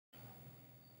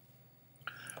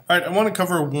All right, I want to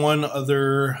cover one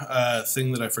other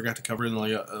thing that I forgot to cover in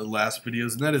the last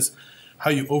videos, and that is how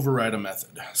you override a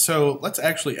method. So let's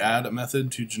actually add a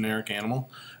method to generic animal,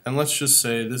 and let's just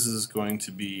say this is going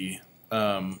to be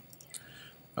a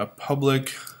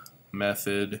public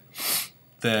method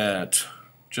that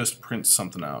just prints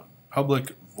something out.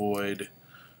 Public void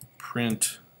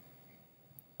print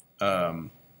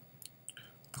print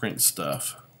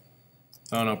stuff.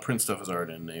 Oh no, print stuff is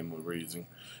already a name we're using.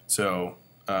 So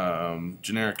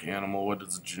generic animal, what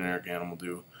does a generic animal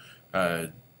do?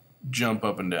 Jump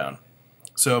up and down.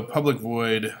 So public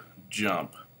void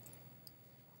jump.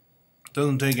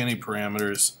 Doesn't take any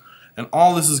parameters. And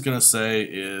all this is going to say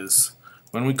is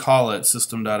when we call it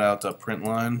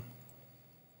system.out.println,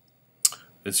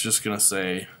 it's just going to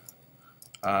say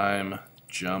I'm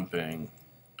jumping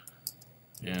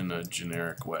in a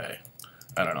generic way.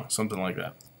 I don't know, something like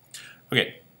that.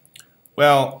 Okay,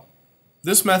 well,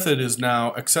 this method is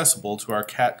now accessible to our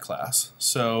cat class.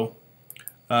 So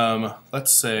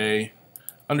let's say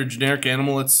under generic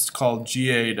animal, let's call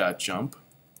ga.jump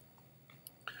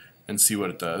and see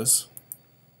what it does.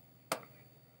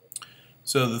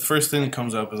 So the first thing that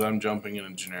comes up is I'm jumping in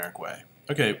a generic way.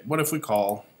 Okay, what if we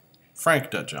call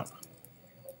frank.jump?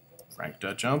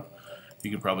 Frank.jump, you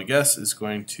can probably guess, is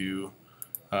going to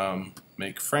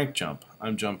make Frank jump.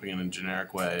 I'm jumping in a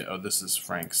generic way. Oh, this is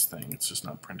Frank's thing. It's just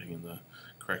not printing in the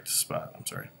correct spot. I'm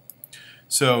sorry.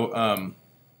 So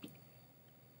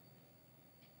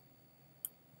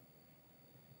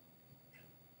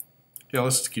yeah,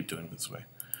 let's just keep doing it this way.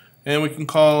 And we can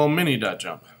call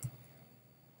mini.jump.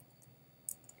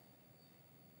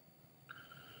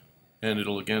 And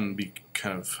it'll again be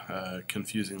kind of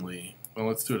confusingly, well,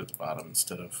 let's do it at the bottom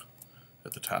instead of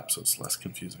at the top so it's less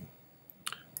confusing.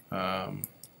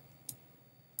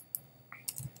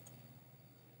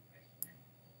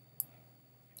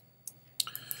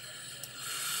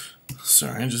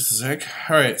 Sorry, just a sec.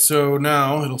 Alright, so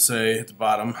now it'll say at the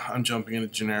bottom, I'm jumping in a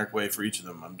generic way for each of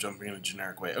them. I'm jumping in a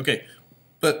generic way. Okay,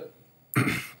 but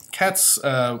cats,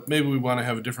 maybe we want to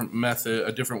have a different method,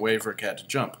 a different way for a cat to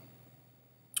jump.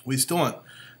 We still want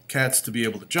cats to be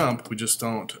able to jump, we just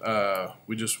don't,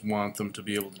 we just want them to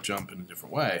be able to jump in a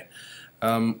different way.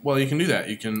 Well, you can do that.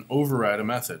 You can override a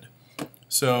method.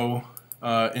 So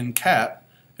in cat,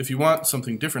 if you want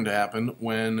something different to happen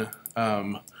when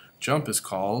jump is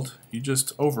called, you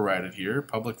just override it here,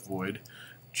 public void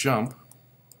jump,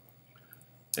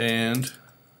 and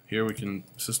here we can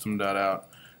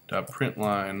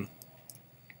system.out.println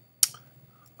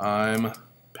I'm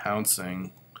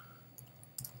pouncing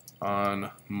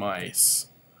on mice.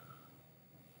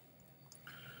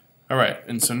 Alright,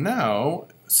 and so now,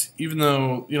 even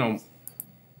though, you know,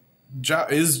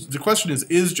 the question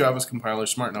is Java's compiler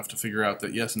smart enough to figure out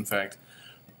that yes, in fact,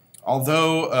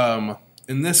 although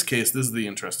in this case, this is the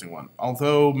interesting one.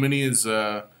 Although Mini is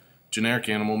a generic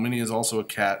animal, Mini is also a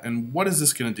cat. And what is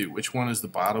this going to do? Which one is the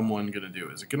bottom one going to do?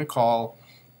 Is it going to call,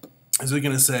 is it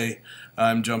going to say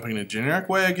I'm jumping in a generic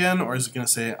way again, or is it going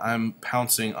to say I'm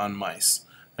pouncing on mice?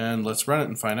 And let's run it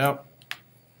and find out.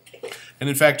 And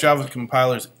in fact, Java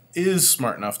compilers is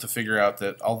smart enough to figure out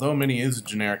that although Mini is a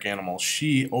generic animal,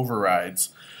 she overrides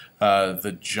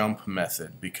the jump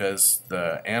method because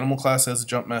the animal class has a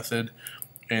jump method,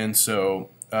 and so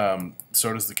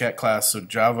so does the cat class. So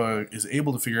Java is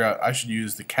able to figure out I should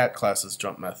use the cat class's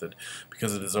jump method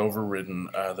because it has overridden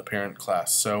the parent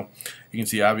class. So you can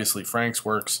see obviously Frank's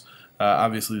works.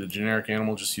 Obviously the generic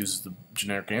animal just uses the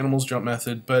generic animal's jump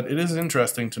method, but it is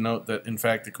interesting to note that in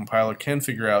fact the compiler can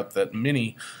figure out that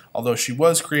Mini, although she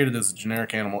was created as a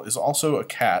generic animal, is also a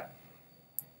cat,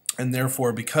 and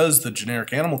therefore because the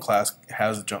generic animal class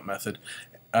has a jump method,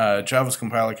 Java's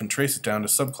compiler can trace it down to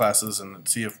subclasses and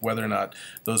see if whether or not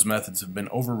those methods have been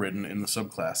overridden in the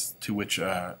subclass to which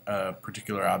a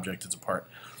particular object is a part.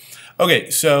 Okay,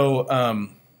 so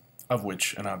of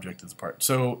which an object is a part.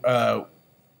 So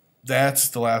that's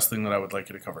the last thing that I would like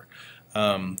you to cover.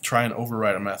 Try and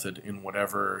override a method in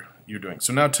whatever you're doing.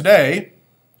 So now today,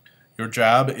 your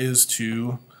job is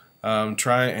to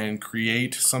try and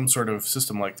create some sort of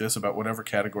system like this about whatever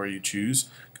category you choose.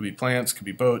 Could be plants, could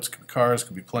be boats, could be cars,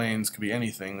 could be planes, could be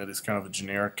anything that is kind of a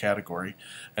generic category.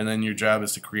 And then your job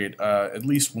is to create at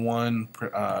least one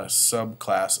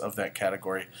subclass of that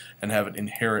category and have it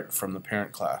inherit from the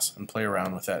parent class and play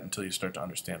around with that until you start to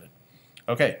understand it.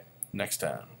 Okay, next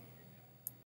time.